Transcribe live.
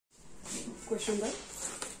question by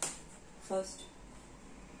first.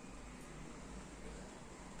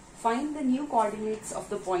 Find the new coordinates of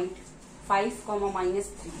the point 5, minus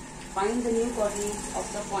 3. Find the new coordinates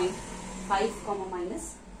of the point 5,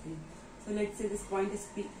 minus 3. So let's say this point is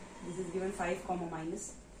P. This is given 5,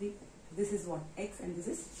 minus 3. This is what? X, and this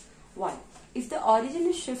is Y. If the origin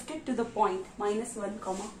is shifted to the point minus 1,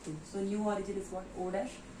 2. So new origin is what? O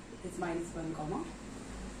dash is minus 1,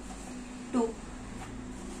 2.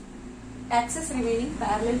 Axis remaining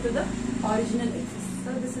parallel to the original axis.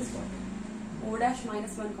 So this is what? O dash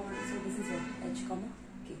minus 1, 2. So this is what? H,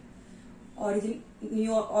 K. Origin,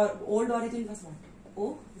 new or old origin was what?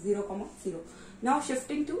 O, 0, 0. Now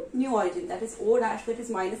shifting to new origin, that is O dash, that is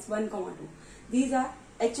minus 1, 2. These are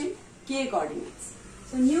H and K coordinates.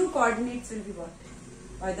 So new coordinates will be what?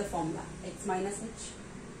 By the formula X minus H,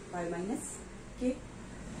 Y minus K.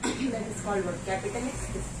 That is called what? Capital X,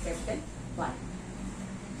 this is capital Y.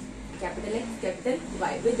 Capital X, capital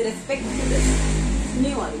Y with respect to this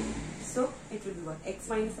new origin. So it will be what? X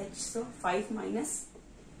minus H. So 5 minus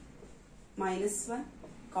 1,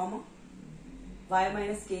 Y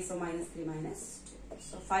minus K. So minus 3 minus 2.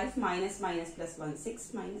 So 5 minus plus 1,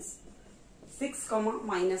 6 minus 6,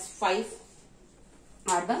 minus 5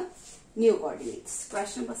 are the new coordinates.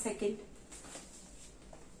 Question number second.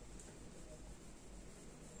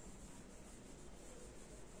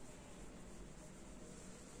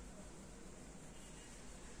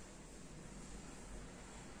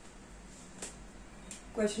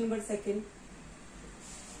 Question number second.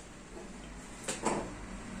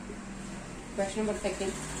 Question number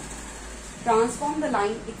second. Transform the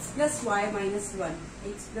line x plus y minus 1.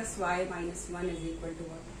 X plus y minus 1 is equal to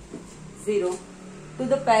what? 0. To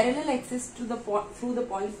the parallel axis to the through the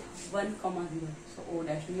point 1, 0. So O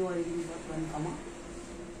dash, new origin is what? 1,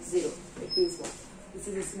 0. It means what? This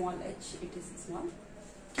is a small h, it is a small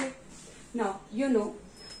k. Now you know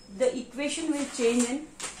the equation will change in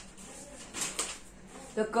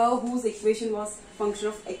the curve whose equation was function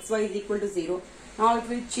of xy is equal to 0. Now it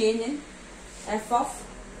will change in f of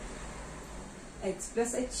x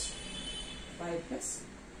plus h, y plus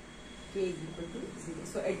k is equal to 0.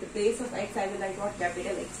 So at the place of x I will write what?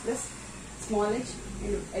 Capital X plus small h,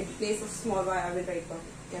 and at the place of small y I will write what?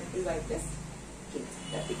 Capital Y plus k.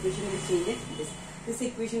 The equation will change it. This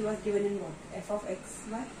equation was given in what? F of x,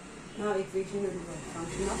 y. Now equation will be what?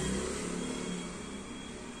 Function of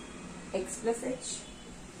x plus h,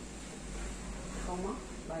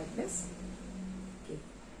 y plus k.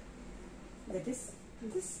 That is,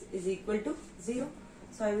 this is equal to 0.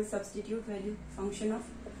 So I will substitute value function of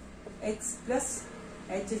x plus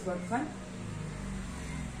h is what? 1,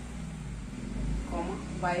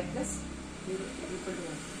 y plus 0 is equal to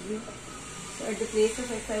what? 0. So at the place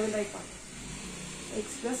of x I will write what?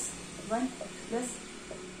 X plus 1 plus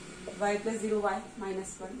y plus 0, y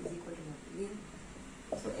minus 1 is equal to what? 0.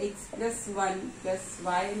 So x plus 1 plus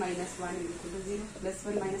y minus 1 is equal to 0. Plus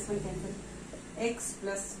 1 minus 1 cancel. X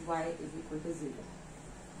plus y is equal to 0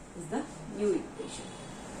 is the new equation.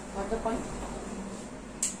 Got the point?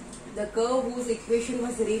 The curve whose equation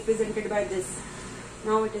was represented by this,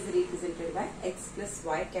 now it is represented by x plus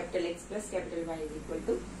y, capital X plus capital Y is equal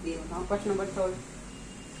to 0. Now question number 3.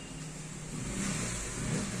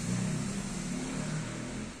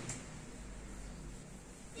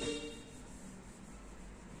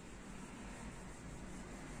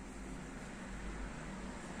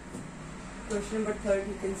 Question number 3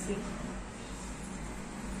 you can see.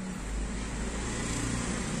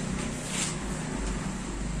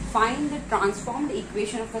 Find the transformed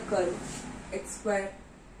equation of the curve x square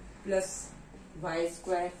plus y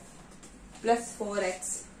square plus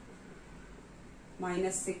 4x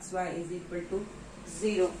minus 6y is equal to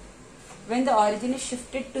 0. When the origin is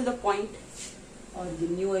shifted to the point, or the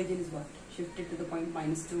new origin is what? Shifted to the point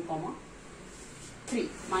minus 2, 3.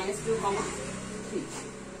 Minus 2, 3.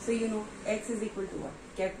 So you know x is equal to what?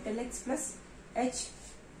 Capital X plus h,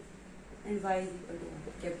 and y is equal to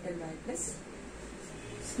what? Capital Y plus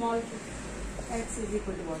small h. X is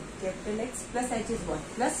equal to what? Capital X plus h is what?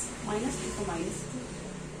 Plus minus 2, so minus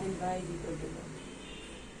 2, and y is equal to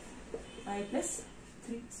what? Y plus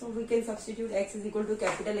 3. So we can substitute x is equal to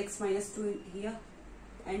capital X minus 2 here,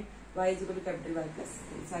 and y is equal to capital Y plus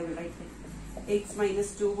 3. So I will write here x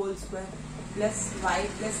minus 2 whole square plus y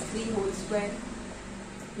plus 3 whole square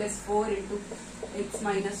plus 4 into x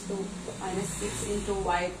minus 2 minus 6 into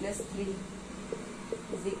y plus 3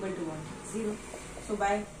 is equal to what? 0. So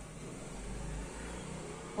by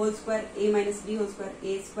whole square a minus b whole square,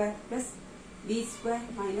 a square plus b square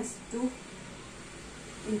minus 2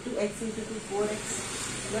 into x into 2,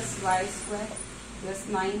 4x plus y square plus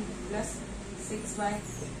 9 plus 6y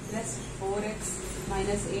plus 4x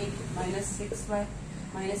minus 8 minus 6y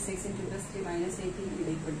minus 6 into plus 3 minus 18 is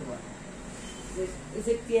equal to what? Is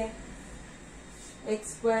it clear?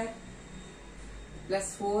 X square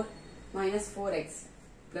plus 4 minus 4x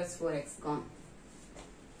plus 4x gone.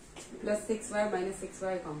 Plus 6y minus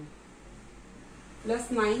 6y gone.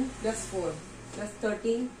 Plus 9 plus 4 plus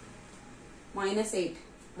 13 minus 8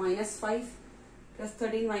 minus 5 plus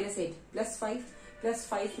 13 minus 8 plus 5 plus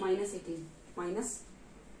 5 minus 18 minus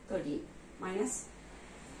 13 minus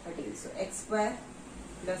 13. So x square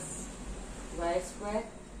plus y square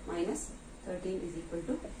minus 13 is equal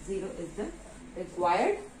to 0 is the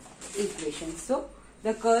required equation. So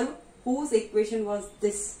the curve whose equation was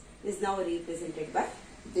this is now represented by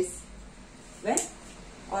this when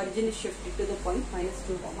origin is shifted to the point minus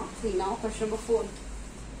 2, 3. Now question number 4.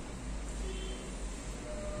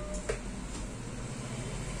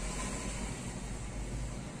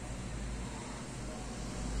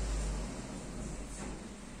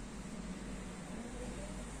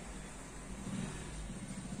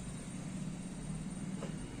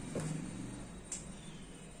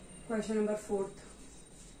 Question number 4.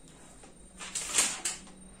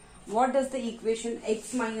 What does the equation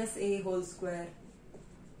x minus a whole square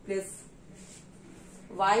plus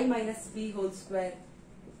y minus b whole square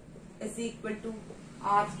is equal to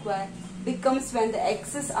r square becomes when the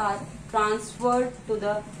axes are transferred to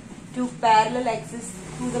the two parallel axes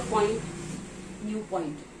to the point, new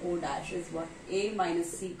point O dash is what? A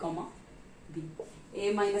minus c comma b.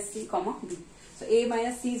 A minus c comma b. So a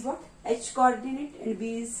minus c is what? H coordinate and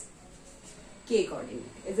b is k coordinate.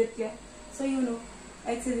 Is it clear? So you know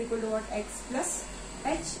x is equal to what? X plus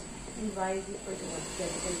h and y is equal to what?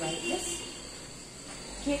 Capital Y plus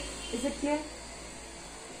k. Is it clear?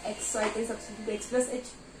 X, so I can substitute x plus h.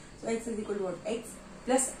 So x is equal to what? X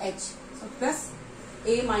plus h. So plus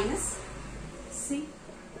a minus c.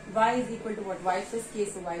 Y is equal to what? Y plus k.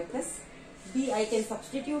 So y plus b. I can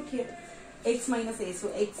substitute here x minus a.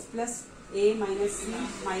 So x plus a minus c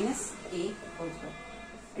minus a whole square.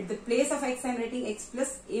 At the place of x I am writing x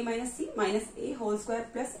plus a minus c minus a whole square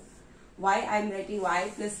plus y I am writing y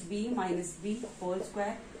plus b minus b whole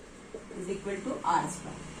square is equal to r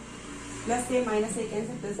square. Plus a minus a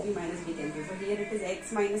cancel, plus b minus b cancel. So here it is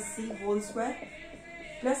x minus c whole square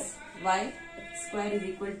plus y square is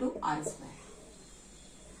equal to r square.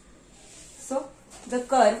 So the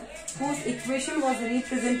curve whose equation was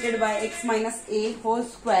represented by x minus a whole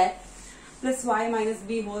square plus y minus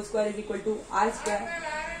b whole square is equal to r square.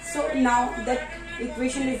 So now that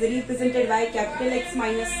equation is represented by capital X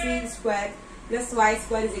minus c square plus y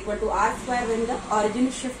square is equal to r square when the origin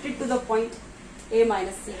is shifted to the point a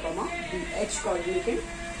minus c comma b, h coordinate and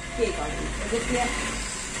k coordinate. Is it clear?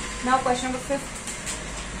 Now question number 5.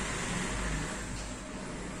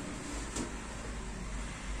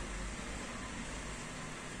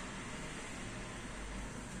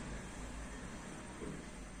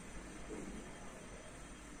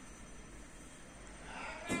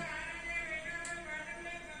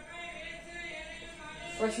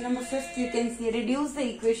 Question number 5, you can see reduce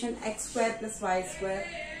the equation x square plus y square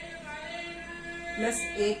plus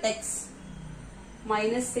 8x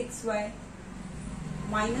minus 6y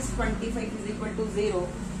minus 25 is equal to 0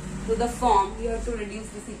 to the form. You have to reduce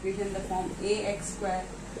this equation in the form ax square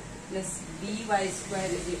plus by square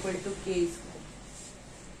is equal to k square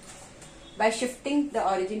by shifting the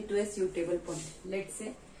origin to a suitable point. Let's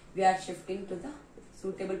say we are shifting to the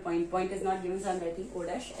suitable point. Point is not given, so I am writing O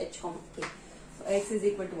dash h comma k. X is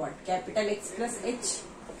equal to what? Capital X plus h.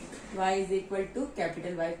 Y is equal to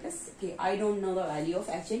capital Y plus k. I don't know the value of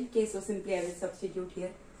h and k, so simply I will substitute here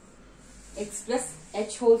x plus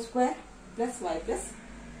h whole square plus y plus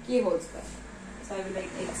k whole square. So I will write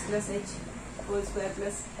x plus h whole square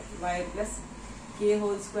plus y plus k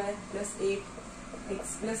whole square plus 8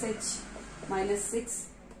 x plus h minus 6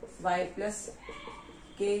 y plus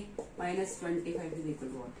k minus 25 is equal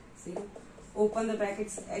to what? 0. Open the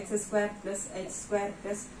brackets, x square plus h square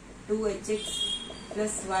plus 2hx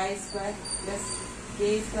plus y square plus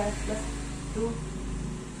k square plus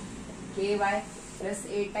 2ky plus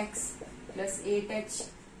 8x plus 8h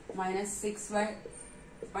minus 6y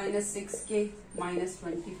minus 6k minus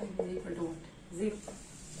 25 is equal to what? 0.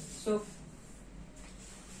 So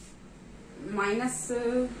minus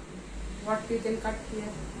what we can cut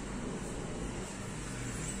here?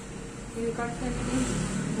 You cut anything?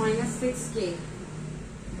 Minus 6k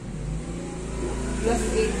plus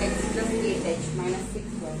 8x plus 8h minus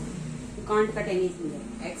 6y. You can't cut anything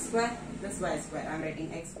here. X square plus y square. I am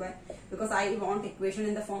writing x square because I want equation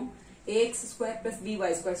in the form ax square plus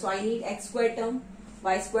by square. So I need x square term,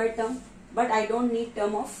 y square term, but I don't need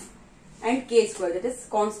term of and k square, that is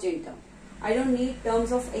constant term. I don't need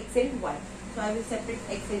terms of x and y. So I will separate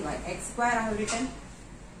x and y. X square I have written,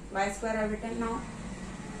 y square I have written. Now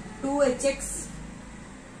 2hx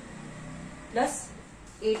plus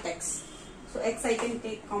 8x. So x I can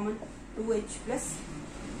take common, 2h plus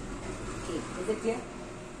k. Is it clear?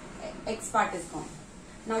 X part is gone.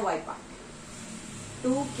 Now y part.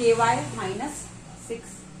 2ky minus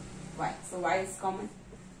 6y. So y is common.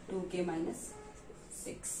 2k minus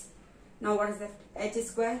 6. Now what is left? H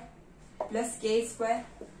square plus k square,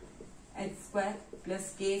 h square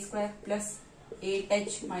plus k square plus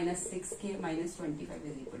 8h minus 6k minus 25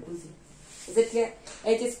 is equal to 0. Is it clear?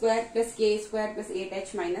 H square plus k square plus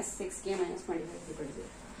 8h minus 6k minus 25 is equal to 0.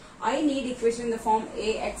 I need equation in the form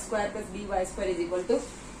ax square plus by square is equal to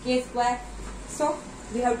k square. So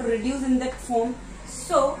we have to reduce in that form.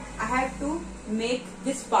 So I have to make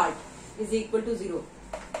this part is equal to 0.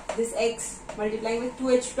 This x multiplying with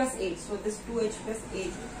 2h plus 8. So this 2h plus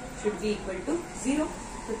 8 should be equal to 0.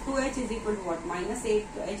 So 2h is equal to what? Minus 8.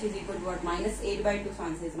 So h is equal to what? Minus 8 by 2. So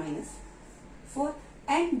answer is minus 4.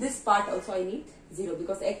 And this part also I need 0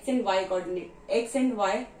 because x and y coordinate, x and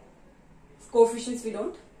y coefficients we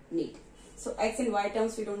don't need. So x and y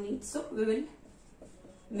terms we don't need. So we will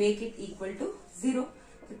make it equal to 0.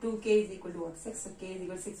 So 2k is equal to what? 6. So k is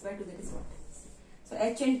equal to 6 by 2. That is what? So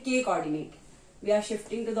h and k coordinate. We are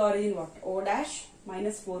shifting to the origin what? O dash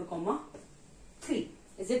minus 4 comma 3.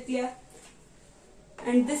 Is it clear?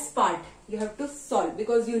 And this part you have to solve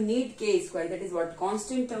because you need k square, that is what?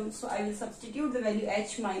 Constant term. So I will substitute the value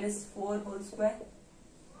h minus 4 whole square.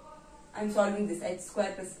 I am solving this h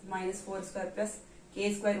square plus minus 4 square plus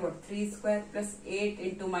k square what? 3 square plus 8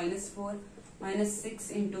 into minus 4 minus 6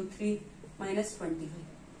 into 3 minus 25.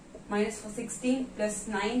 Minus 16 plus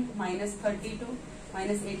 9 minus 32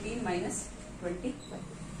 minus 18 minus 25.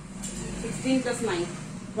 16 plus 9,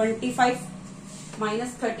 25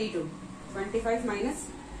 minus 32. 25 minus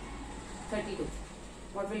 32.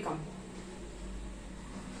 What will come?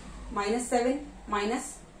 Minus 7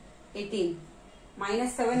 minus 18.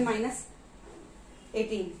 Minus 7 minus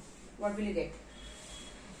 18. What will you get?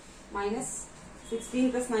 Minus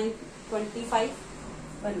 16 plus 9, 25.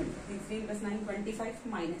 1 minute. 16 plus 9, 25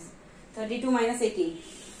 minus 32 minus 18.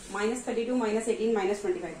 Minus 32 minus 18 minus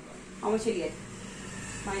 25. How much will you get?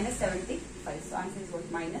 Minus 75. So answer is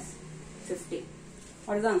what? Minus 50.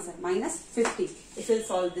 What is the answer? Minus 50. It will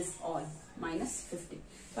solve this all. Minus 50.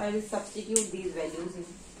 So I will substitute these values in.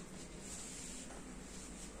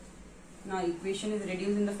 Now equation is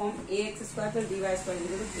reduced in the form ax square plus by square is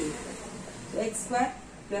equal to k square. So x square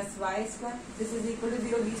plus y square. This is equal to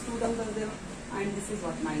 0. These two terms are 0. And this is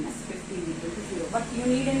what? Minus 50 is equal to 0. But you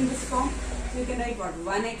need in this form, you can write what?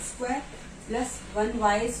 1x square plus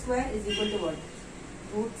 1y square is equal to what?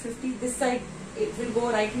 Root 50. This side it will go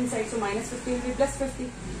right hand side, so minus 50 will be plus 50.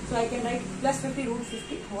 So I can write plus 50 root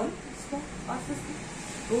 50 whole square or 50.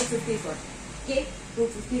 Root 50 is what? K. Root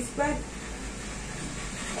 50 square.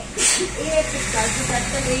 Ax square. So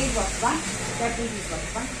capital A is what? 1. Capital B is what?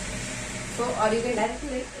 1. So or you can directly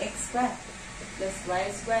write x square plus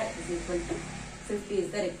y square is equal to 50 is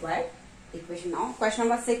the required equation. Now question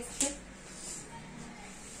number 6.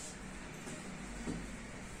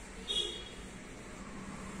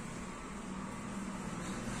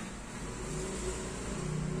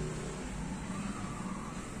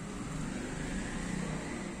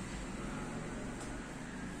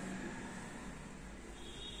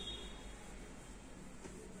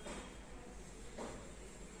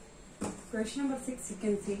 Question number 6 you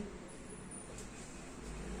can see.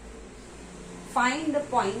 Find the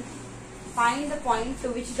point to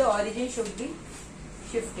which the origin should be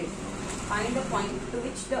shifted. Find the point to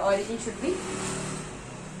which the origin should be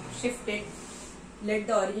shifted. Let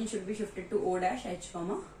the origin should be shifted to O dash h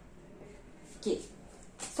comma k.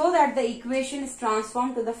 So that the equation is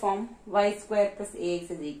transformed to the form y square plus ax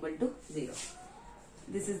is equal to 0.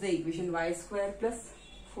 This is the equation y square plus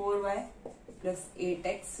 4y plus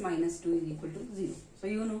 8x minus 2 is equal to 0. So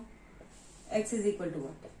you know x is equal to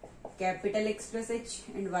what? Capital X plus h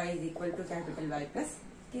and y is equal to capital Y plus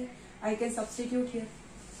k. I can substitute here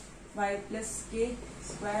y plus k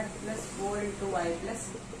square plus 4 into y plus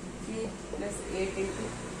k plus 8 into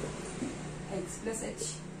x plus h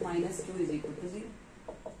minus 2 is equal to 0.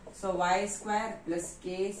 So y square plus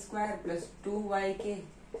k square plus 2yk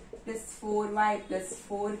plus 4y plus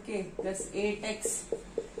 4k plus 8x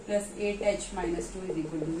plus 8h minus 2 is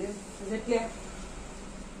equal to 0. Is it clear?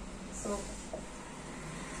 So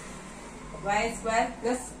y square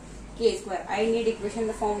plus k square. I need equation in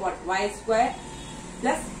the form what? Y square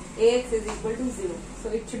plus ax is equal to 0. So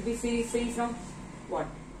it should be free from what?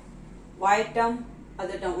 Y term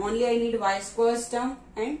other term. Only I need y square term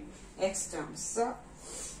and x terms. So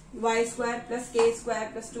y square plus k square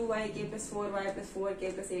plus 2yk plus 4y plus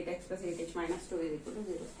 4k plus 8x plus 8h minus 2 is equal to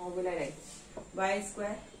 0. How will I write? Y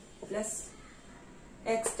square plus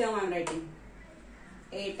x term I am writing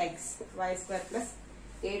 8x. Y square plus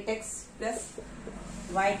 8x plus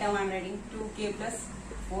y term I am writing 2k plus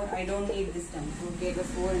 4. I don't need this term. 2k plus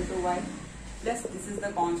 4 into y plus this is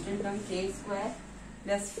the constant term k square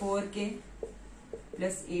plus 4k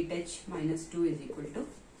plus 8h minus 2 is equal to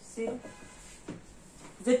 0.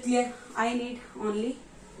 Is it clear? I need only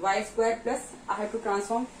y square plus, I have to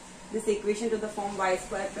transform this equation to the form y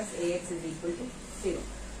square plus ax is equal to 0.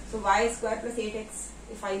 So y square plus 8x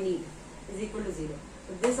if I need is equal to 0.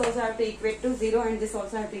 So this also I have to equate to 0 and this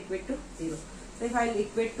also I have to equate to 0. So if I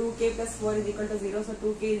equate 2k plus 4 is equal to 0, so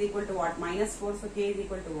 2k is equal to what? Minus 4, so k is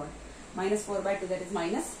equal to what? Minus 4 by 2, that is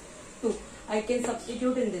minus 2. I can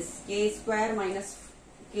substitute in this k square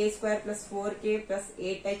plus 4k plus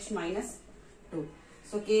 8h minus 2.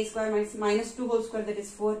 So k square minus 2 whole square, that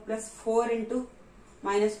is 4 plus 4 into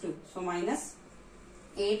minus 2. So minus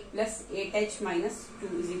 8 plus 8h minus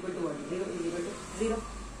 2 is equal to what? 0 is equal to 0.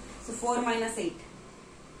 So 4 minus 8.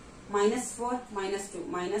 Minus 4 minus 2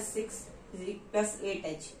 minus 6 plus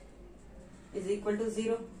 8h is equal to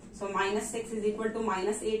 0. So minus 6 is equal to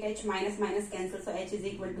minus 8h, minus minus cancel. So h is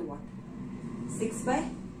equal to what? 6 by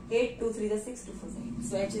 8, 2 3 is 6, 2 4 is 8.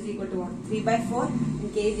 So h is equal to what? 3 by 4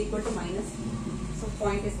 and k is equal to minus. So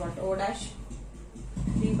point is what? O dash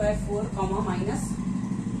 3 by 4 comma minus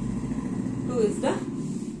 2 is the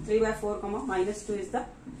 3 by 4 comma minus 2 is the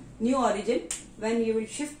new origin. When you will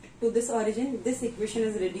shift to this origin, this equation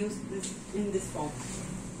is reduced in this form.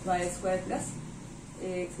 Y square plus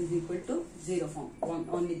ax is equal to 0 form.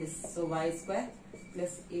 Only this. So y square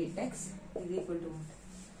plus 8x is equal to what?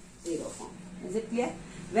 0 form. Is it clear?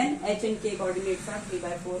 When h and k coordinates are 3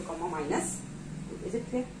 by 4 comma minus 2. Is it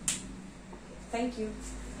clear? Thank you.